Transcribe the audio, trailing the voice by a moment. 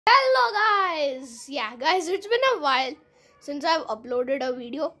Hello guys! Yeah guys, it's been a while since I've uploaded a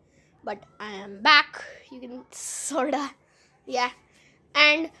video, but I am back. You can sorta, yeah.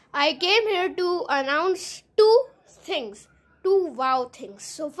 And I came here to announce two wow things.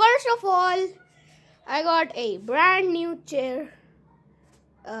 So first of all, I got a brand new chair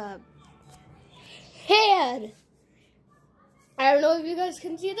here. I don't know if you guys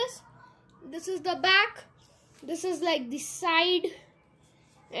can see this. This is the back. This is like the side.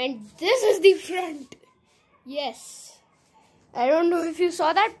 And this is the front. Yes. I don't know if you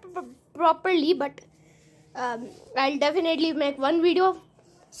saw that properly, but I'll definitely make one video.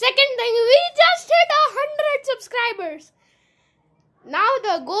 Second thing, we just hit 100 subscribers. Now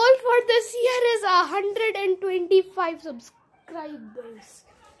the goal for this year is 125 subscribers.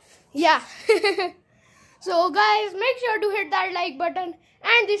 Yeah. So guys, make sure to hit that like button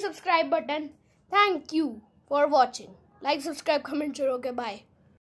and the subscribe button. Thank you for watching. Like, subscribe, comment, share. Okay, bye.